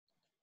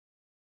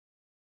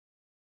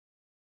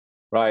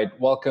Right.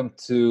 Welcome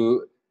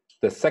to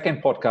the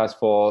second podcast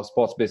for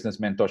Sports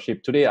Business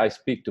Mentorship. Today, I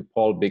speak to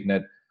Paul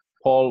Bignot.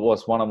 Paul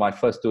was one of my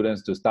first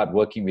students to start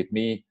working with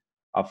me.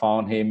 I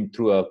found him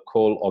through a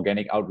cold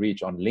organic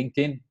outreach on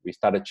LinkedIn. We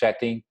started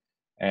chatting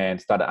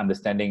and started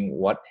understanding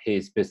what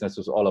his business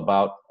was all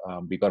about.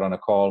 We got on a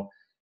call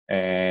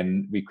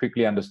and we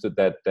quickly understood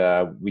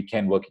that we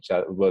can work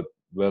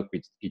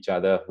with each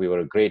other. We were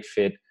a great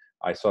fit.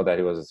 I saw that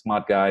he was a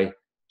smart guy,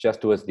 just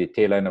towards the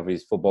tail end of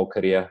his football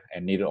career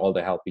and needed all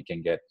the help he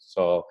can get.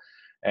 So,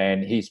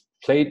 and he's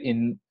played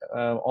in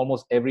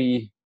almost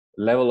every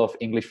level of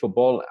English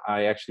football.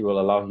 I actually will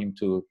allow him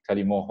to tell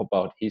you more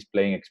about his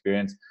playing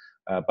experience.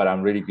 But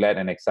I'm really glad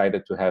and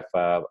excited to have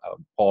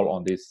Paul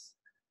on this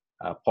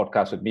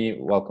podcast with me.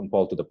 Welcome,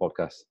 Paul, to the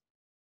podcast.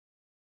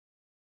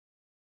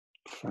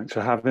 Thanks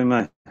for having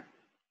me.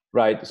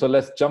 Right. So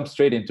let's jump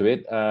straight into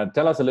it.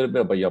 Tell us a little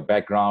bit about your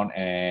background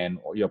and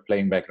your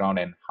playing background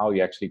and how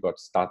you actually got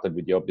started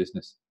with your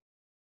business.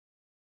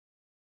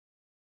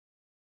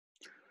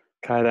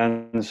 Okay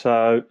then,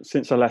 so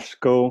since I left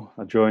school,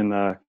 I joined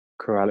the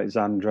Crew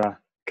Alexandra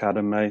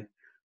Academy.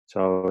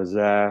 So I was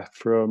there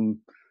from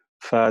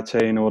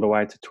 13 all the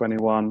way to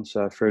 21,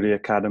 so through the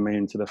academy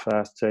into the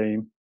first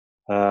team.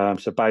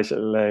 So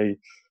basically,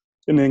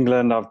 in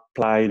England, I've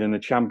played in the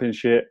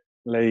Championship,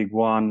 League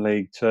One,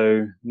 League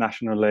Two,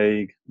 National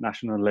League,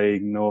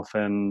 North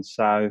and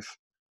South,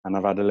 and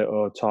I've had a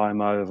little time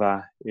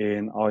over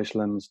in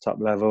Iceland's top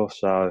level.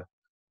 So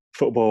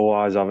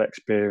football-wise, I've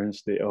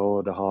experienced it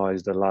all, the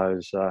highs, the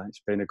lows.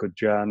 It's been a good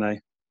journey.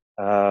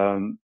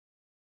 Along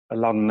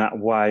that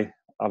way,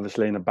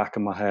 obviously in the back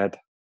of my head,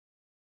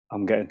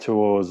 I'm getting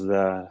towards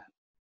the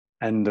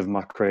end of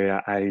my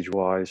career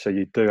age-wise. So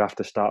you do have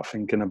to start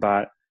thinking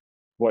about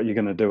what you're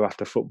going to do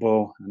after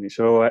football, and it's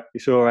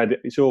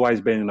always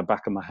been in the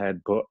back of my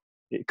head, but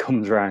it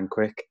comes around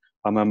quick.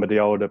 I remember the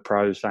older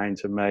pros saying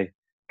to me,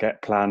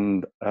 get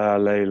planned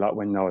early, like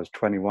when I was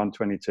 21,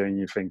 22, and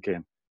you're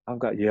thinking, I've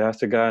got years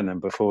to go, and then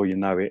before you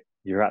know it,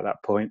 you're at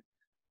that point.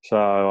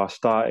 So I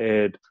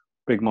started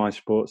Bignot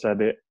Sports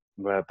Edit,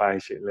 where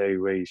basically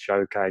we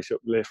showcase,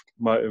 uplift,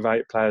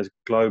 motivate players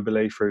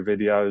globally through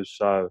videos.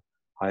 So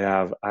I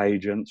have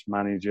agents,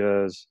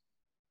 managers,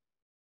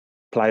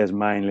 players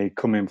mainly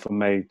coming for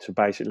me to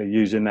basically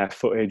using their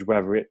footage,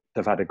 whether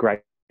they've had a great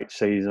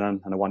season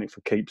and they want it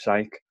for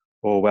keepsake,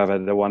 or whether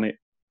they want it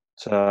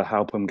to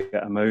help them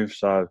get a move.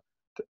 So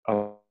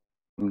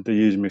they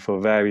use me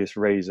for various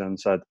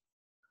reasons. So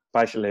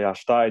basically I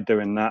started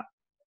doing that.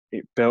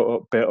 It built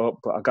up,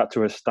 but I got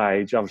to a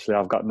stage. Obviously,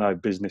 I've got no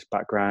business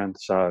background,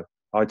 so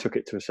I took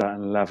it to a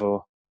certain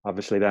level.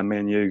 Obviously, then me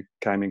and you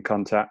came in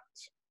contact,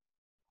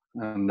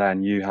 and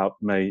then you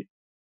helped me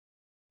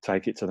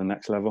take it to the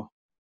next level.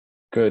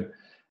 Good.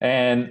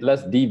 And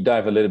let's deep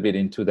dive a little bit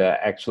into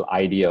the actual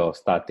idea of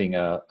starting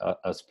a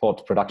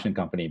sports production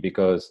company,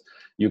 because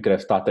you could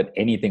have started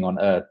anything on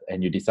earth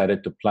and you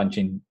decided to plunge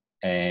in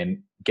and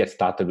get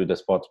started with a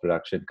sports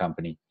production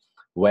company.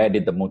 Where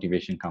did the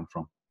motivation come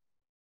from?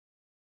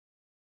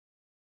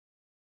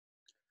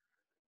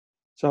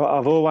 So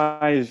I've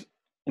always,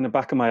 in the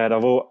back of my head,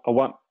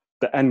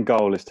 the end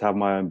goal is to have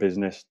my own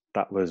business.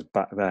 That was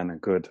back then a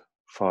good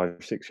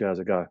 5-6 years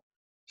ago.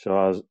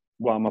 So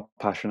what am I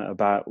passionate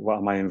about? What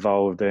am I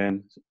involved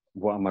in?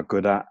 What am I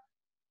good at?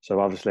 So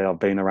obviously I've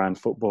been around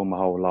football my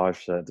whole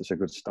life, so that's a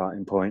good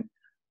starting point.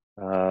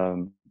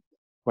 When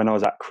I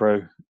was at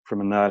Crew,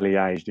 from an early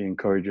age, they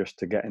encouraged us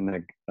to get in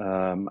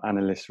the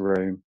analyst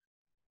room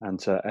and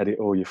to edit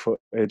all your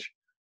footage.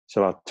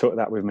 So I took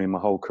that with me my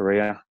whole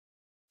career.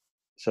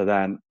 So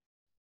then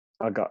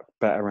I got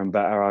better and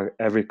better.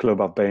 Every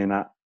club I've been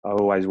at, I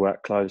always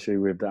work closely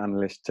with the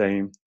analyst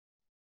team.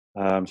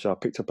 So I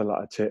picked up a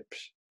lot of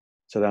tips.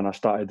 So then I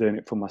started doing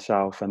it for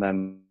myself, and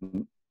then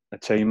a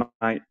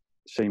teammate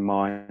seen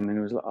mine and he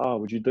was like, oh,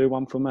 would you do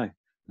one for me?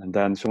 And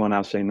then someone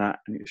else seen that,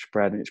 and it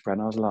spread.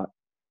 And I was like,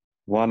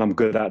 one, I'm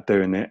good at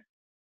doing it.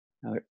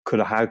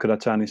 How could I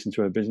turn this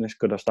into a business?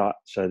 Could I start?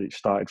 So it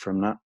started from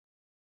that.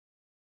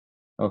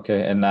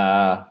 Okay. And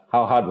how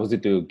hard was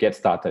it to get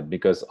started?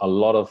 Because a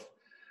lot of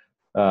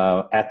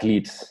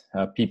athletes,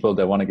 people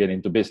that want to get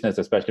into business,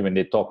 especially when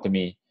they talk to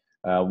me,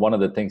 one of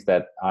the things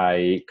that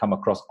I come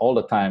across all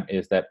the time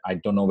is that I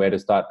don't know where to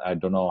start. I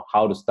don't know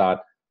how to start.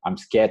 I'm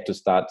scared to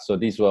start. So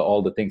these were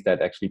all the things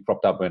that actually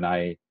propped up when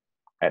I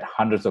had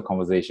hundreds of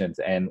conversations.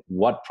 And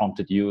what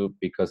prompted you?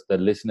 Because the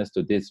listeners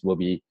to this will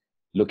be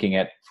looking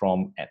at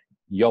from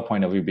your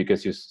point of view,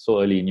 because you're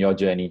so early in your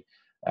journey.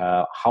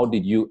 How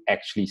did you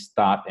actually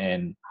start,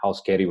 and how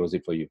scary was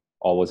it for you,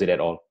 or was it at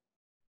all?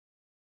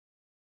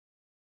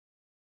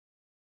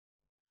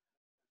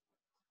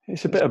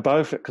 It's a bit of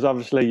both, because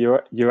obviously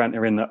you're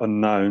entering the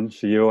unknown,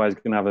 so you're always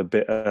going to have a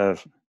bit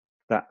of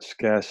that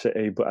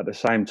scarcity, but at the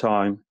same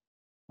time,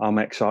 I'm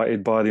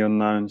excited by the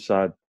unknown,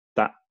 so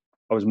that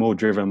I was more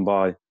driven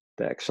by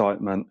the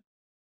excitement.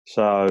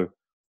 So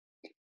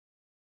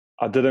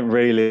I didn't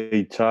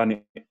really turn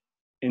it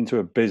into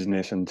a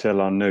business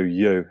until I knew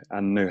you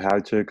and knew how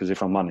to, because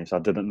if I'm honest, I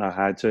didn't know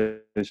how to.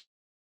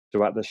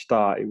 So at the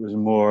start, it was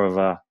more of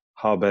a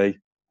hobby,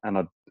 and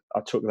I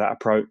took that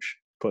approach.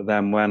 But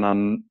then when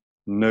I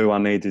knew I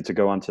needed to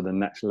go on to the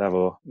next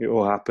level, it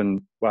all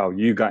happened. Well,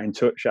 you got in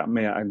touch at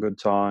me at a good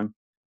time.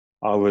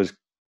 I was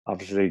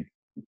obviously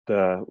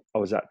I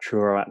was at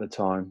Truro at the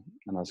time,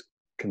 and I was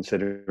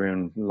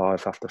considering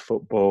life after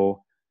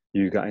football.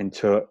 You got in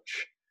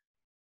touch,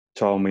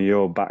 told me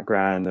your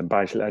background, and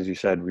basically, as you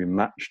said, we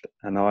matched,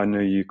 and I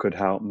knew you could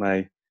help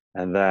me.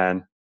 And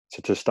then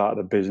to start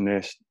the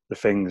business, the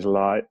things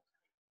like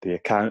the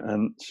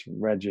accountants,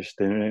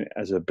 registering it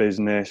as a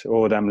business,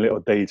 all them little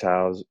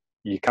details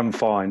you can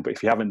find, but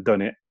if you haven't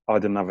done it, I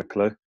didn't have a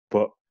clue.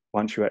 But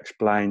once you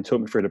explained,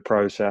 took me through the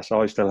process,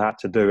 I still had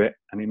to do it,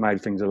 and it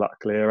made things a lot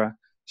clearer.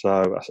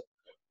 So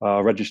I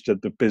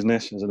registered the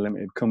business as a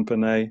limited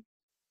company,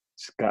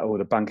 got all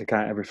the bank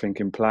account, everything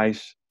in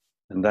place,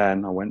 and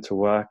then I went to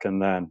work,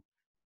 and then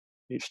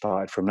it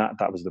started from that.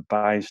 That was the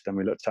base. Then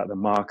we looked at the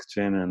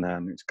marketing, and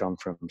then it's gone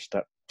from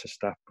step to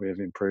step with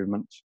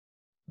improvements.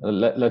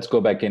 Let's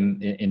go back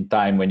in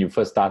time when you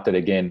first started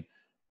again.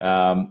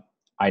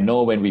 I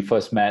know when we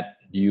first met,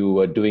 you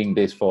were doing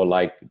this for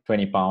like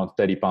 20 pounds,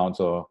 30 pounds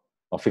or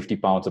 50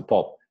 pounds a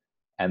pop.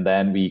 And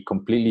then we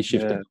completely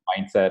shifted the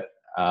mindset.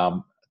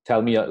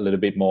 Tell me a little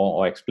bit more,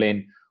 or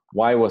explain,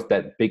 why was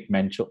that big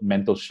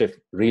mental shift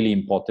really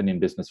important in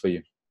business for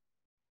you?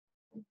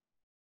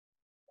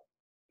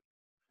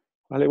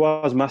 Well, it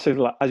was massive.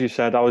 Like, as you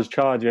said, I was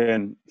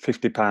charging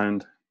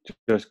 £50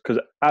 just because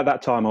at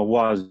that time I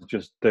was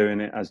just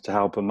doing it as to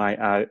help a mate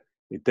out.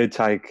 It did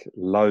take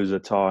loads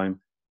of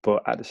time,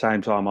 but at the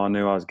same time I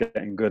knew I was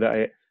getting good at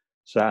it.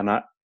 So, and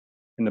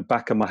in the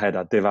back of my head,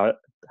 I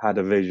had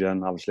a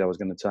vision. Obviously, I was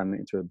going to turn it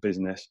into a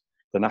business.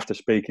 Then after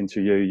speaking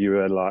to you,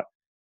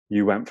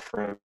 you went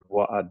through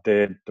what I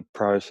did, the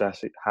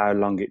process, how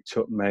long it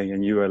took me,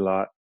 and you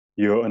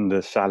were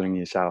underselling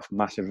yourself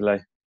massively.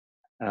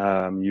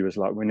 You was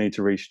like, we need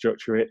to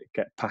restructure it,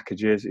 get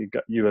packages.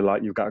 You were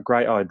like, you've got a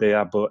great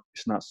idea, but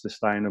it's not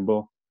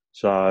sustainable.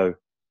 So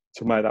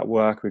to make that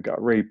work, we got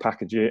to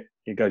repackage it.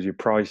 It goes your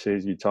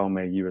prices. You told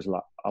me, you was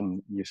like,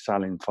 you're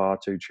selling far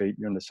too cheap.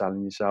 You're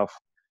underselling yourself.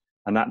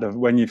 And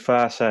when you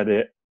first said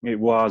it, it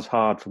was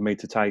hard for me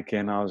to take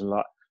in. I was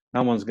like,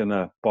 no one's going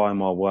to buy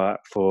my work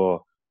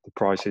for the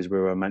prices we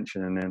were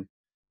mentioning in.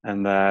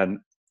 And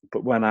then,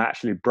 but when I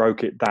actually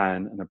broke it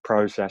down and the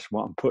process,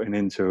 what I'm putting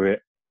into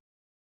it,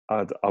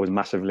 I was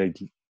massively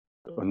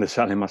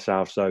underselling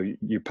myself. So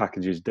your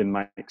packages didn't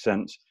make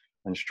sense.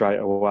 And straight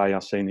away, I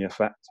seen the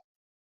effect.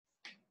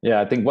 Yeah,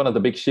 I think one of the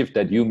big shifts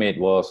that you made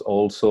was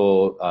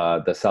also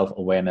the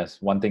self-awareness.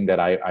 One thing that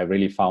I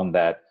really found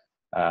that,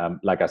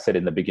 like I said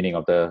in the beginning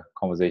of the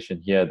conversation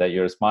here, that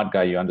you're a smart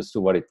guy. You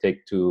understood what it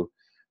takes to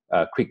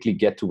quickly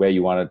get to where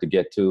you wanted to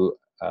get to.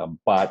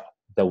 But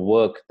the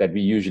work that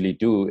we usually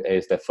do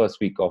is the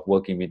first week of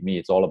working with me,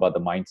 it's all about the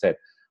mindset.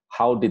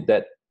 How did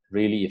that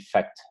really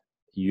affect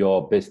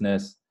your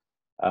business,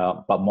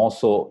 but more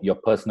so your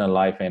personal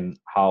life, and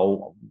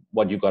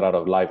what you got out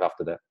of life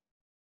after that?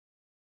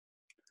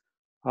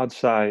 I'd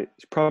say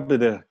it's probably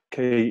the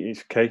key.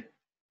 It's key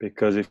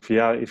because if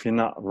you're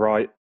not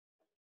right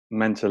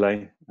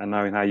mentally and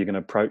knowing how you're going to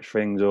approach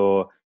things,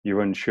 or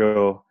you're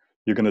unsure,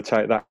 you're going to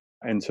take that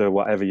into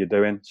whatever you're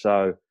doing.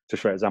 So,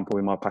 just for example,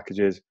 with my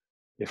packages,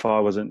 if I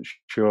wasn't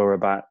sure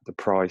about the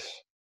price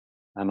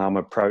and I'm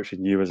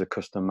approaching you as a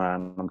customer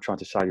and I'm trying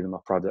to sell you my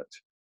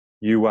product,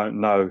 you won't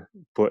know,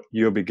 but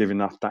you'll be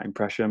giving off that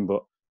impression.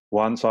 But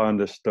once I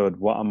understood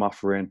what I'm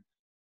offering,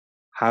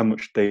 how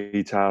much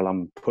detail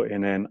I'm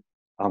putting in,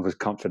 I was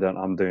confident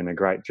I'm doing a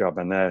great job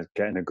and they're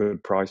getting a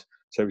good price.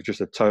 So it was just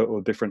a total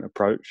different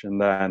approach.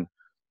 And then,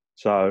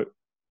 so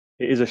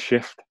it is a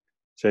shift.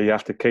 So you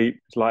have to keep,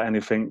 it's like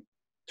anything,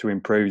 to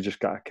improve, you just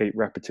got to keep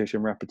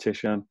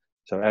repetition.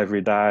 So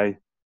every day,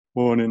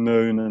 morning,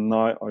 noon and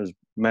night, I was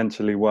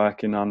mentally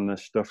working on the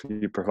stuff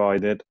you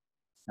provided.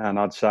 And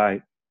I'd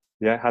say,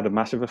 yeah, it had a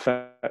massive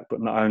effect,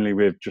 but not only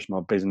with just my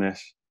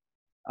business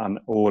and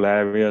all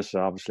areas.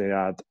 So obviously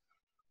I had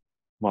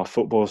my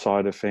football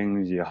side of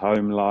things, your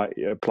home life,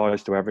 it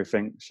applies to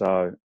everything.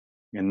 So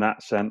in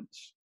that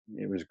sense,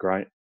 it was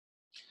great.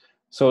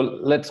 So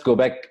let's go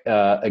back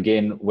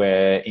again,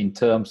 where in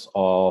terms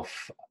of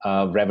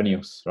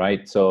revenues,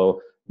 right?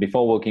 So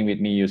before working with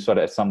me, you sort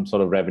of had some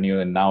sort of revenue,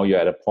 and now you're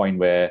at a point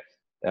where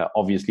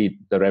obviously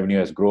the revenue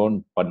has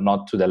grown, but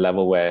not to the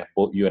level where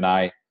both you and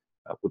I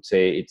would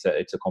say it's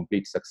a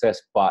complete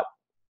success. But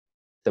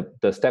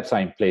the steps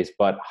are in place.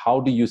 But how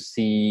do you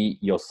see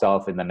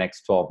yourself in the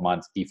next 12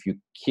 months if you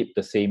keep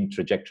the same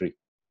trajectory?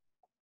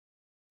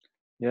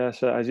 Yeah,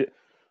 so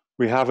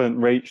we haven't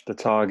reached the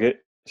targets.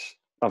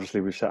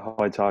 Obviously, we've set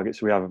high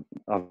targets.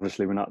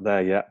 Obviously we're not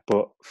there yet.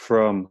 But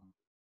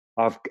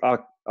I've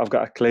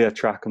got a clear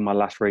track on my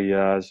last 3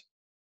 years,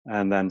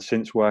 and then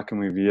since working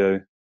with you,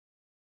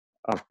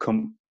 I've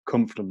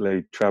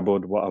comfortably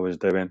trebled what I was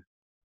doing.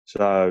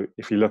 So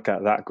if you look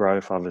at that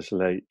growth,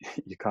 obviously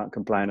you can't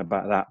complain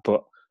about that.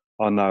 But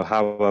I know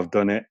how I've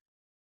done it,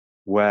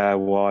 where,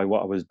 why,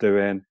 what I was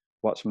doing,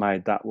 what's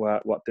made that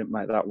work, what didn't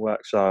make that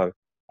work. So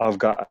I've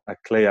got a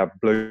clear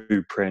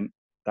blueprint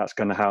that's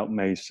going to help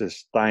me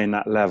sustain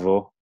that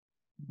level,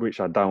 which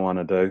I don't want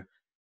to do,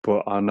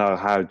 but I know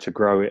how to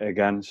grow it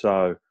again.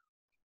 So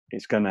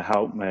it's going to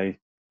help me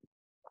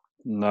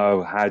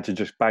know how to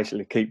just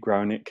basically keep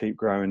growing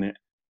it.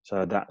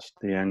 So that's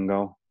the end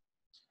goal.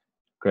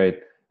 Great.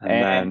 And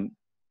then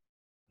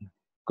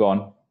go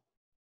on.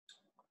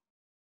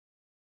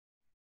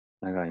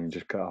 Okay, you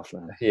just cut off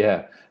there.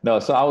 Yeah. No.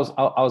 So I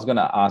was going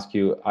to ask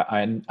you.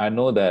 I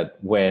know that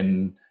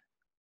when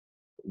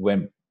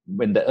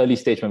the early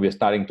stage, when we're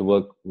starting to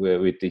work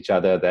with each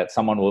other, that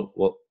someone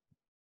will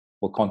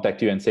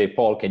contact you and say,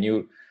 Paul, can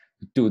you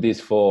do this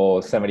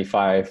for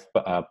 75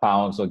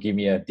 pounds, or give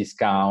me a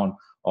discount,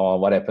 or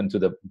what happened to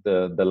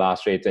the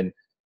last rates? And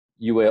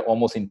you were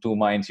almost in two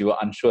minds. You were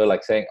unsure,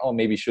 like saying, oh,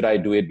 maybe should I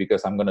do it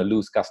because I'm going to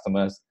lose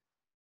customers?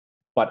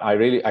 But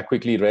I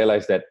quickly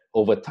realized that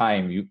over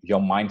time, your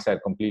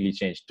mindset completely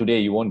changed. Today,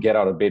 you won't get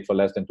out of bed for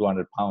less than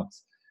 200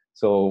 pounds.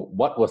 So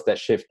what was that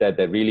shift that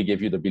really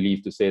gave you the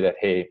belief to say that,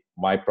 hey,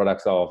 my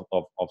products are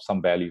of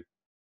some value?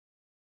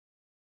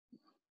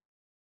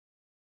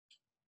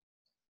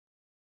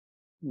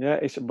 Yeah,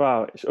 it's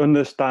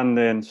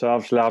understanding. So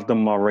obviously I've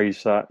done my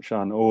research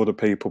on all the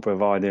people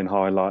providing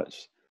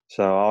highlights.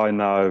 So I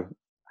know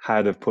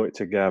how they've put it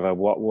together,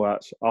 what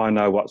works. I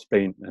know what's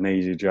been an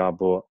easy job,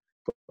 but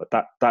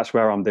that's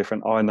where I'm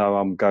different. I know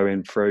I'm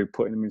going through,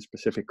 putting them in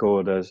specific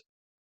orders.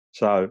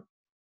 So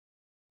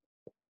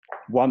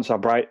once I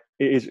break,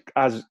 it is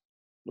as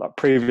like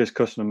previous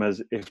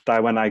customers,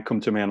 when they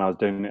come to me and I was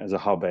doing it as a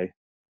hobby,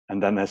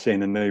 and then they're seeing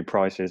the new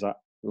prices,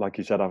 like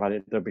you said, I've had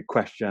it, there'll be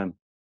question,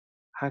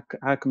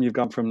 how come you've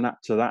gone from that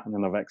to that? And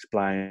then I've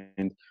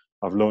explained,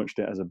 I've launched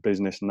it as a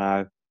business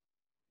now.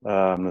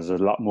 There's a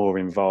lot more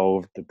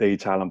involved, the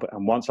detail.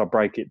 And once I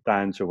break it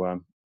down to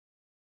them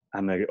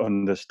and they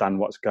understand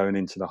what's going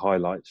into the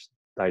highlights,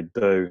 they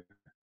do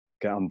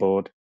get on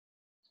board.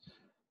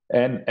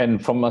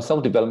 And from a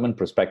self-development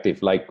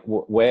perspective, like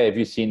where have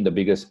you seen the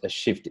biggest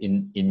shift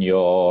in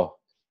your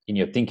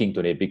thinking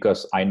today?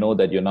 Because I know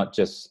that you're not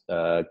just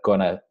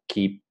gonna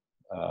keep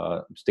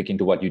sticking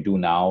to what you do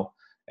now,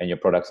 and your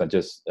products are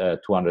just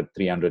 200,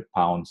 300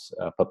 pounds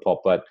per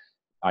pop. But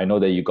I know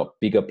that you got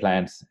bigger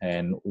plans.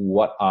 And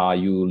what are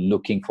you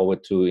looking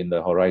forward to in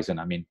the horizon?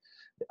 I mean,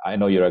 I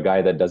know you're a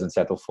guy that doesn't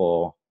settle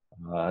for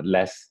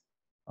less.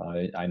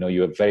 I know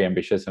you're very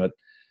ambitious, and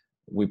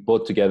we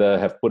both together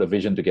have put a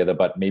vision together,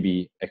 but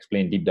maybe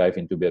explain, deep dive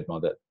into a bit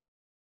more that.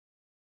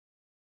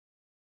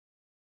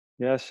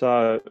 Yeah,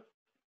 so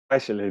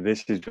basically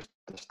this is just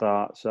the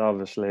start. So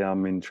obviously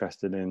I'm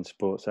interested in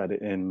sports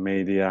editing,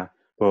 media,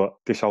 but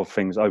this whole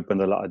thing's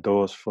opened a lot of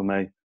doors for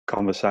me.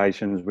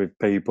 Conversations with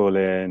people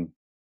in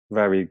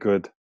very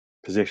good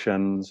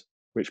positions,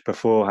 which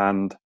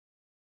beforehand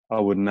I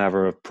would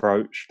never have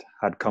approached,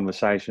 had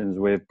conversations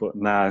with, but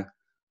now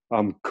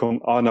I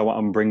know what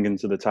I'm bringing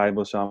to the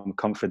table, so I'm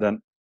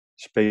confident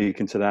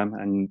speaking to them.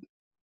 And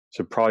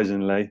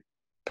surprisingly,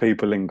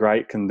 people in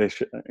great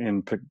condition,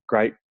 in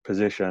great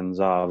positions,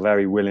 are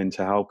very willing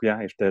to help you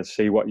if they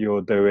see what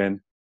you're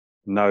doing,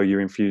 know you're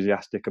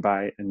enthusiastic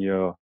about it, and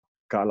you've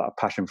got a lot of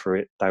passion for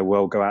it. They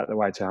will go out their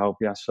way to help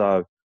you.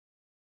 So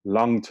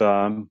long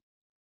term,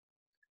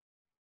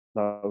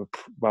 well,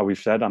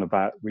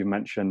 we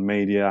mentioned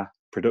media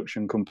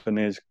production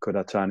companies. Could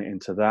I turn it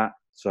into that?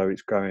 So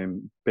it's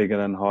going bigger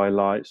than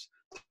highlights.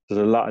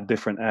 There's a lot of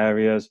different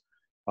areas.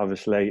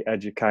 Obviously,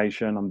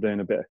 education. I'm doing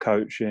a bit of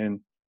coaching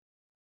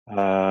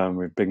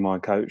with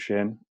Bignot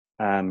coaching.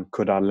 And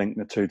could I link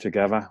the two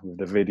together with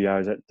the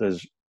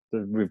videos?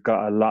 We've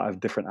got a lot of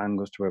different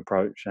angles to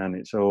approach, and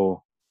it's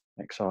all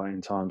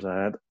exciting times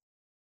ahead.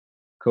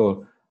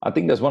 Cool. I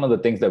think that's one of the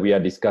things that we are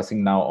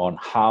discussing now on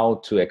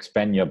how to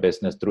expand your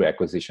business through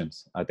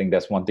acquisitions. I think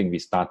that's one thing we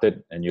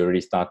started, and you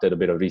already started a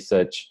bit of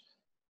research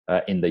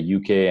in the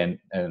UK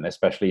and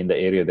especially in the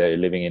area that you're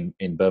living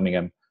in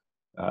Birmingham.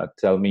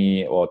 Tell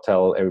me, or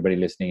tell everybody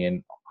listening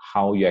in,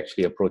 how you're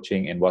actually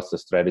approaching and what's the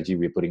strategy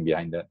we're putting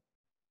behind that.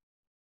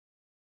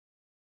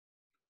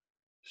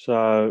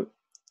 So,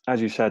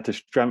 as you said, to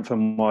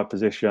strengthen my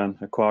position,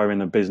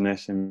 acquiring a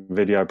business in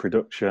video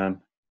production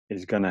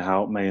is going to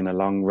help me in the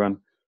long run.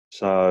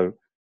 So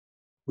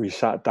we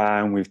sat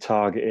down, we've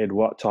targeted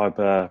what type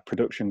of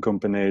production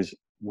companies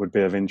would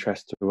be of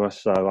interest to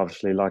us. So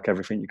obviously, like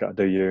everything, you've got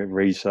to do your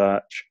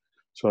research.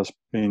 So I've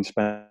been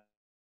spending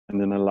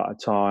a lot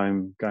of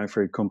time going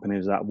through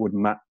companies that would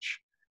match.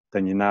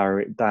 Then you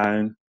narrow it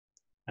down.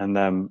 And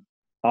then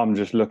I'm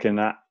just looking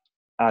at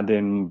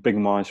adding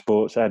Bignot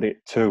Sports Edit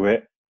to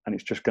it. And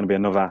it's just going to be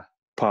another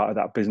part of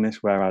that business,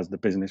 whereas the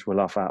business will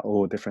offer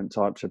all different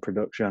types of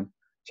production.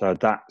 So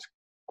that's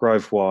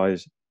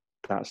growth-wise,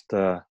 that's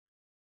the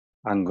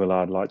angle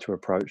I'd like to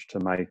approach, to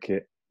make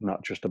it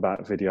not just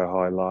about video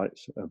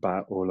highlights,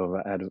 about all of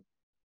the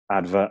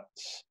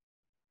adverts,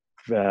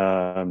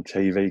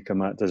 TV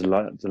commercials.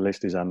 The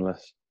list is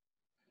endless.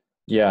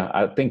 Yeah,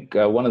 I think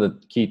one of the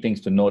key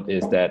things to note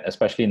is that,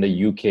 especially in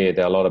the UK,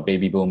 there are a lot of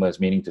baby boomers,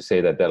 meaning to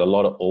say that there are a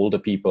lot of older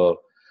people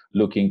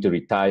looking to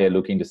retire,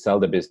 looking to sell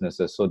their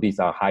businesses. So these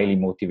are highly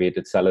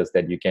motivated sellers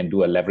that you can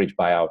do a leverage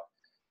buyout.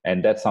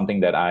 And that's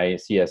something that I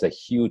see as a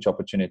huge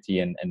opportunity.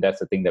 And that's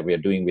the thing that we are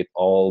doing with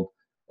all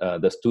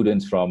the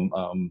students from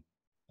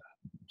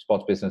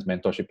Sports Business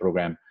Mentorship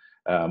Program.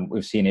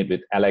 We've seen it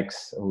with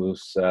Alex,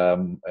 who's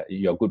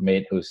your good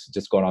mate, who's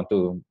just gone on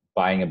to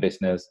buying a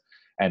business.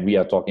 And we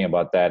are talking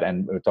about that,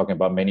 and we're talking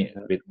about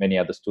with many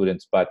other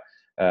students. But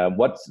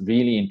what's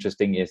really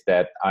interesting is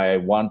that I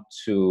want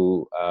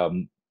to,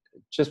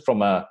 just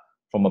from a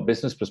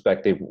business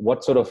perspective,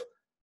 what sort of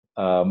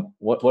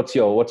what's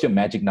your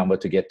magic number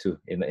to get to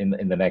in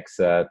the next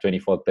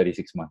 24,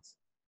 36 months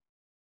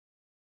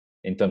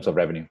in terms of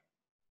revenue?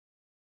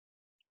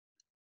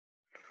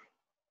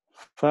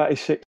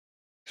 36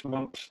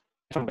 months,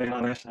 if I'm being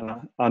honest. And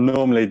I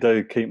normally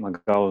do keep my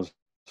goals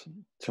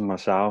to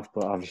myself,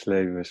 but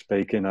obviously we're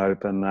speaking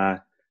open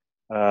there.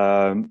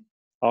 I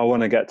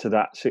want to get to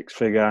that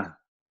 6-figure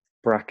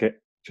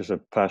bracket, just a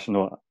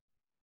personal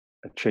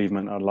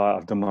achievement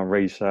I've done my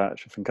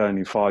research. I think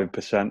only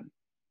 5%,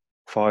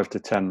 5 to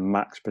 10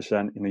 max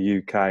percent in the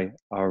UK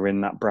are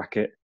in that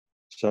bracket.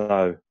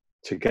 So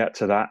to get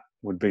to that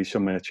would be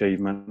some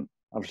achievement.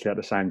 Obviously, at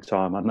the same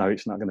time, I know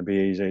it's not going to be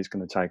easy. It's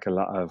going to take a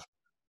lot of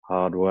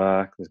hard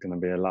work. There's going to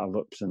be a lot of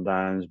ups and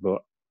downs.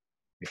 But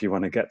if you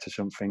want to get to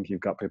something,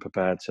 you've got to be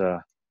prepared to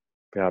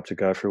be able to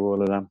go through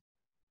all of them.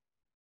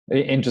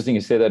 Interesting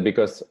you say that,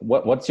 because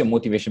what's your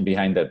motivation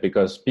behind that?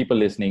 Because people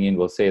listening in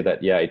will say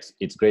that, yeah,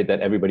 it's great that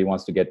everybody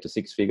wants to get to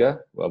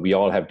 6-figure. Well, we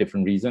all have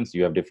different reasons.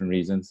 You have different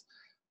reasons.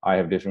 I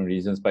have different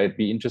reasons. But it'd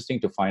be interesting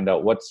to find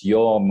out what's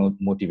your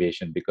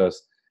motivation,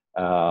 because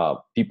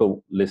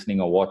people listening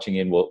or watching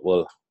in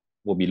will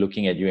be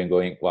looking at you and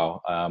going,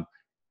 wow,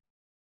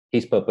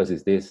 his purpose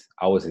is this,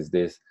 ours is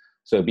this.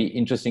 So it'd be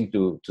interesting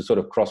to sort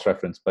of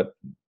cross-reference. But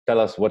tell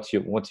us, what's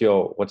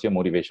your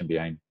motivation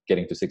behind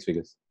getting to 6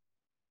 figures?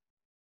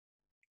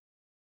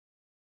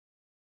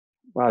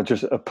 Well,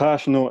 just a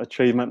personal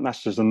achievement.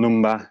 That's just a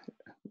number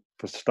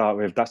to start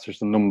with. That's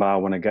just a number I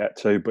want to get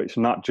to. But it's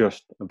not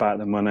just about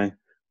the money.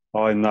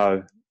 I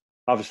know,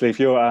 obviously, if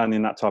you're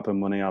earning that type of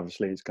money,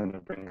 obviously it's going to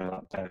bring a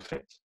lot of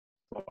benefits.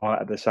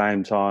 But at the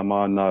same time,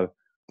 I know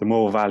the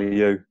more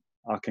value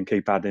I can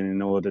keep adding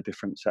in all the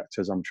different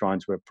sectors I'm trying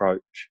to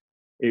approach,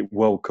 it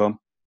will come.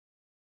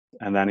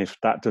 And then if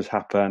that does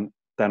happen,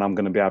 then I'm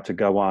going to be able to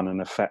go on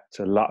and affect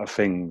a lot of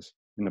things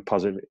in a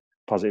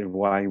positive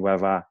way,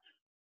 whether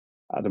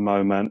at the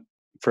moment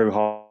through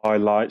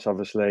highlights,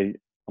 obviously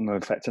I'm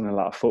affecting a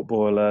lot of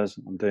footballers.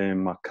 I'm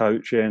doing my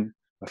coaching,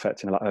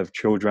 affecting a lot of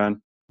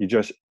children.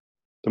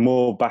 The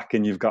more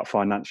backing you've got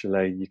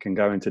financially, you can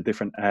go into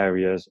different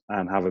areas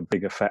and have a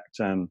big effect.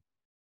 And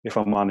if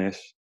I'm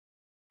honest,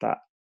 that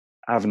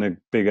having a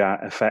bigger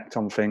effect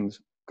on things,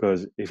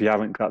 because if you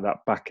haven't got that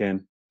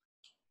backing,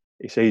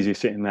 it's easy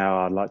sitting there,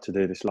 I'd like to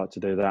do this, like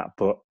to do that,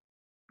 but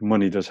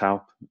money does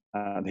help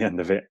at the end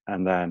of it,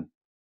 and then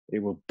it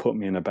will put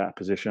me in a better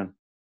position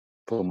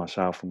for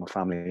myself and my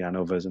family and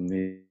others, and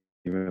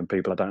even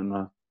people I don't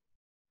know.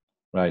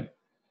 Right.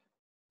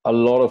 A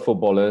lot of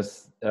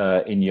footballers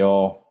in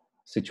your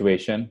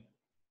situation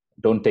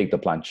don't take the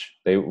plunge.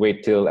 They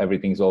wait till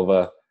everything's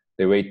over.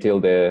 They wait till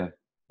they're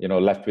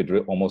left with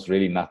almost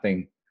really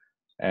nothing,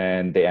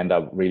 and they end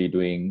up really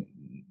doing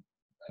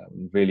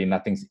really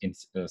nothing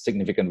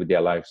significant with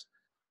their lives.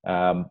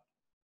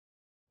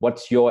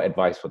 What's your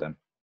advice for them?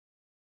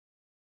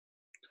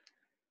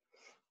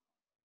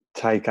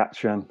 Take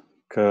action,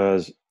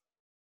 because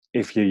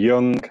if you're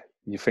young,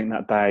 you think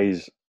that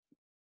day's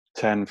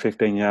 10,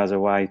 15 years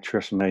away.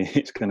 Trust me,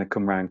 it's going to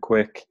come around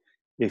quick.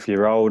 If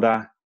you're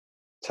older,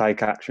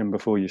 take action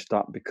before you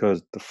stop,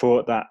 because the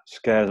thought that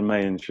scares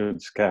me and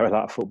should scare a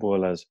lot of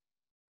footballers,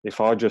 if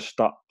I just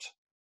stopped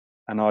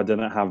and I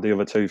didn't have the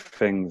other two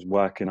things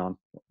that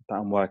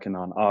I'm working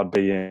on, I'd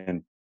be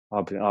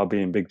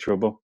in big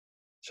trouble.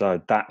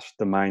 So that's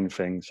the main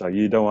thing. So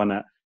you don't want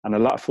to, and a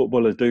lot of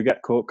footballers do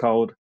get caught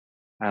cold,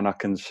 and I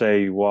can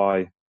see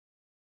why.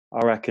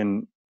 I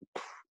reckon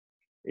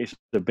it's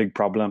a big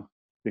problem,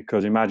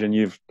 because imagine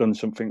you've done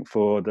something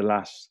for the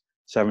last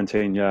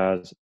 17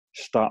 years,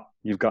 stop,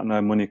 you've got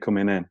no money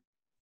coming in.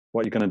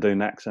 What are you going to do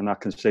next? And I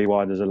can see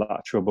why there's a lot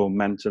of trouble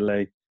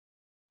mentally,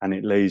 and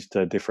it leads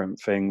to different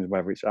things,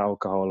 whether it's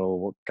alcohol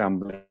or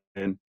gambling.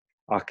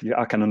 I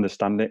can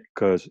understand it,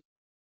 because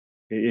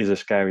it is a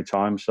scary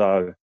time.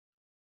 So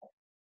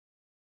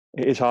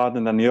it is hard.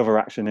 And then the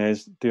other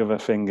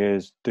thing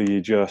is, do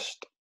you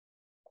just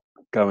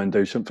go and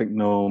do something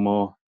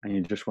normal, and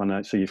you just want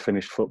to, so you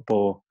finish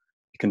football,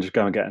 you can just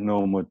go and get a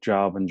normal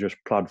job and just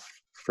plod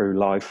through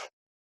life.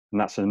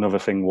 And that's another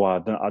thing why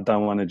I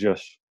don't want to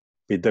just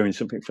be doing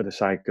something for the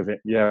sake of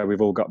it. Yeah,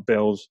 we've all got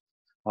bills.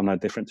 I'm no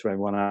different to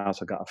everyone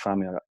else. I've got a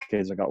family, I've got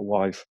kids, I've got a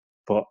wife.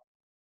 But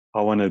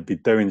I want to be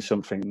doing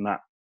something that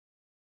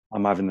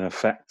I'm having an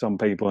effect on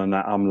people, and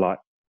that I'm like,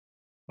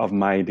 I've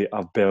made it,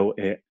 I've built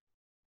it.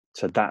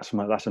 So that's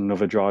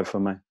another drive for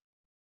me.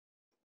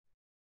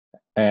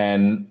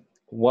 And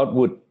what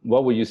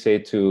would you say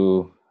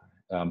to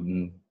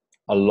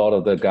a lot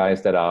of the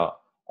guys that are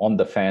on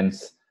the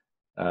fence,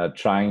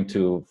 trying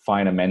to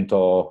find a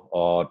mentor,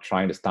 or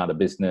trying to start a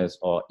business,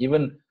 or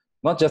even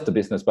not just the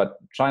business, but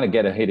trying to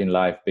get ahead in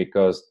life,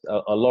 because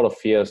a lot of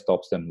fear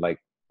stops them, like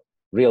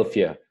real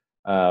fear.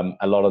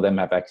 A lot of them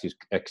have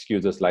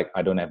excuses like,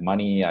 I don't have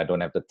money, I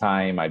don't have the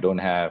time,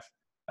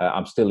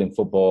 I'm still in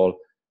football.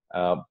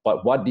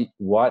 But what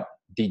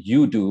did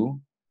you do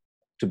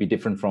to be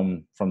different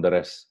from the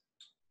rest?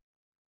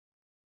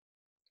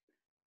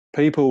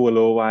 People will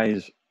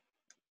always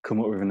come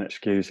up with an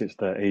excuse. It's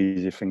the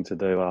easy thing to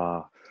do.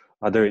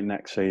 I'll do it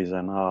next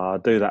season. I'll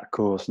do that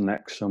course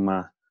next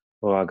summer,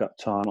 or I got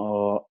time,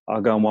 or I'll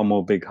go on one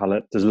more big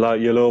holiday.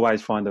 You'll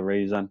always find a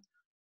reason.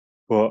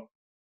 But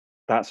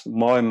that's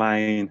my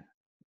main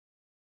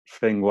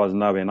thing, was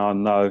knowing. I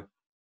know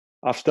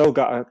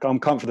I'm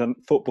confident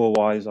football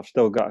wise. I've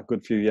still got a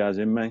good few years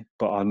in me,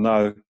 but I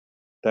know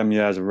them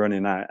years are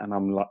running out, and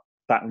I'm like,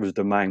 that was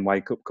the main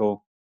wake up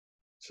call.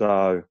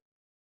 So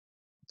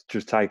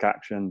just take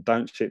action.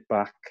 Don't sit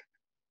back.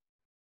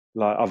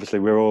 Like, obviously,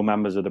 we're all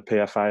members of the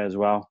PFA as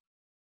well.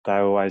 They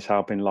always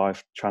help in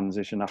life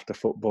transition after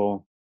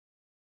football.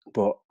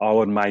 But I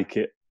would make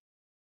it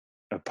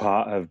a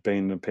part of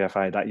being the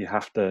PFA that you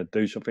have to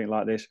do something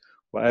like this.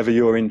 Whatever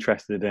you're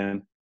interested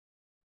in,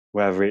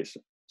 whether it's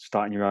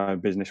starting your own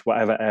business,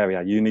 whatever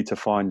area, you need to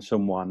find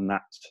someone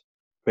that's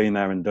been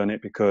there and done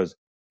it. Because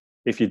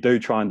if you do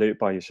try and do it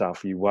by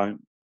yourself, you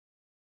won't.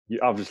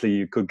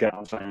 You could get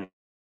on something,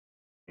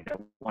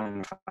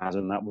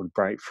 1,000 that would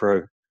break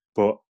through,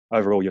 but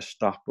overall you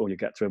stop, or you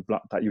get to a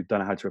block that you don't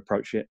know how to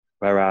approach it.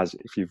 Whereas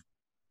if you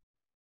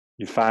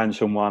found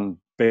someone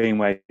being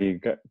where you're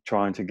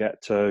trying to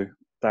get to,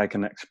 they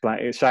can explain.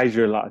 It saves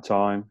you a lot of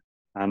time.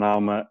 And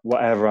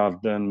whatever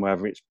I've done,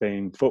 whether it's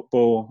been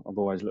football, I've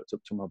always looked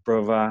up to my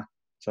brother,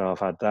 so I've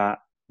had that.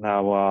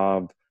 Now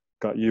I've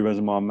got you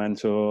as my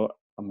mentor.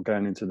 I'm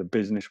going into the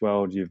business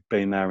world. You've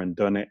been there and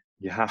done it.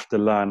 You have to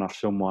learn off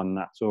someone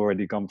that's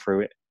already gone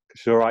through it.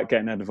 It's all right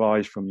getting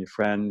advice from your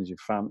friends, your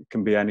family, it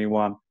can be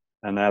anyone,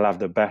 and they'll have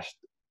the best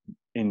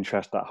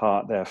interest at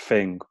heart, their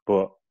thing,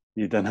 but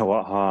you don't know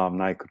what harm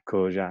they could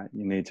cause you.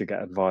 You need to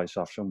get advice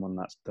off someone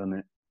that's done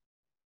it.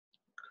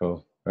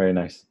 Cool. Very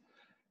nice.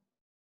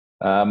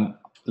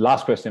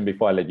 Last question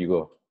before I let you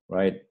go,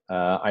 right?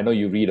 I know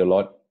you read a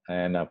lot,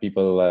 and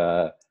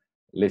people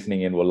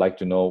listening in would like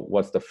to know,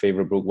 what's the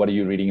favorite book? What are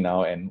you reading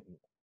now? And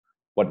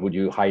what would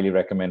you highly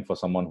recommend for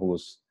someone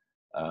who's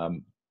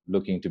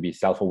looking to be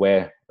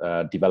self-aware,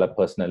 develop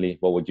personally?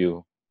 What would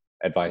you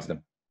advise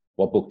them?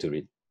 What book to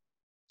read?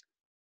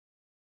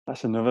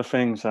 That's another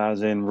thing. So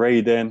as in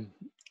reading,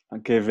 I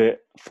give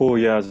it 4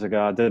 years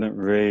ago, I didn't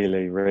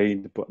really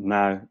read, but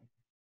now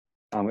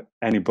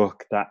any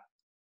book that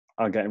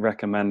I get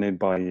recommended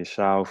by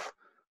yourself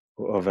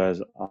or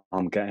others,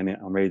 I'm getting it,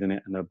 I'm reading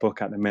it. And the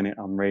book at the minute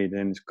I'm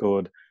reading is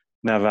called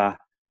Never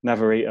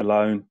Eat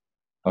Alone.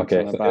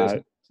 Okay,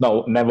 so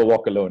no, never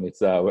walk alone.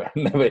 It's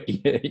never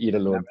eat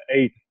alone. Never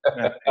eat.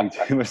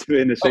 It must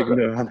be in the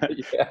signal.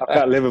 Yeah. I've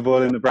got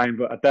Liverpool in the brain,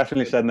 but I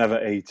definitely said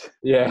never eat.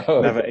 Yeah.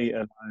 Okay. Never eat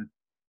alone.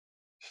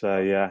 So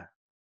yeah.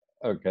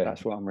 Okay.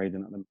 That's what I'm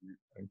reading at the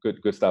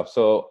minute. Good stuff.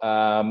 So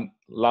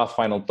last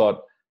final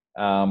thought.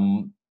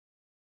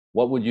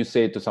 What would you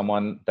say to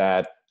someone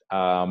that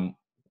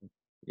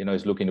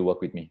is looking to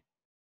work with me?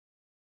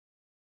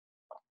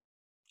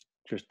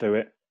 Just do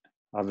it.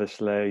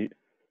 Obviously,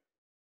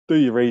 do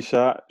your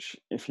research.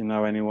 If you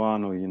know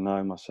anyone or you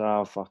know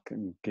myself, I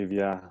can give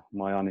you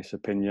my honest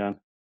opinion.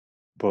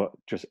 But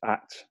just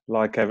act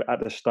like at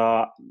the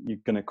start. You're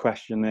going to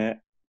question it.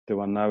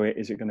 Do I know it?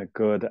 Is it going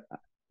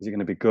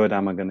to be good?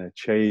 Am I going to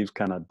achieve?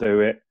 Can I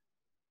do it?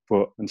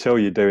 But until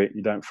you do it,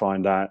 you don't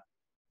find out.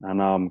 And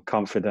I'm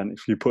confident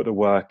if you put the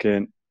work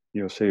in,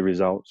 you'll see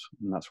results.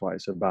 And that's what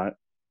it's about.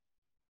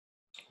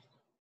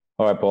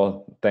 All right,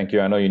 Paul. Thank you.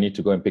 I know you need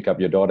to go and pick up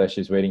your daughter.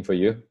 She's waiting for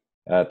you.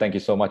 Thank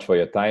you so much for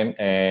your time.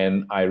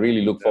 And I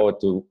really look forward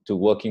to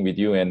working with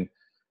you and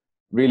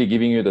really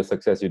giving you the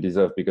success you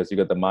deserve, because you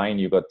got the mind,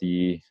 you got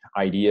the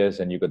ideas,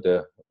 and you got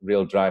the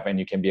real drive, and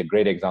you can be a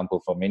great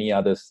example for many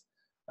others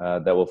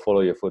that will follow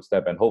your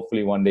footsteps. And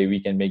hopefully one day we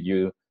can make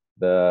you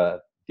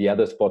the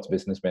other sports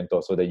business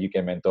mentor, so that you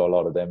can mentor a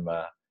lot of them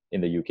in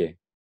the UK.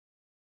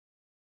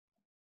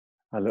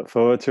 I look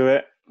forward to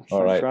it.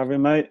 Thanks for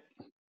having me.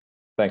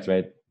 Thanks,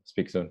 mate.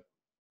 Speak soon.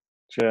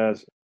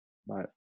 Cheers. Bye.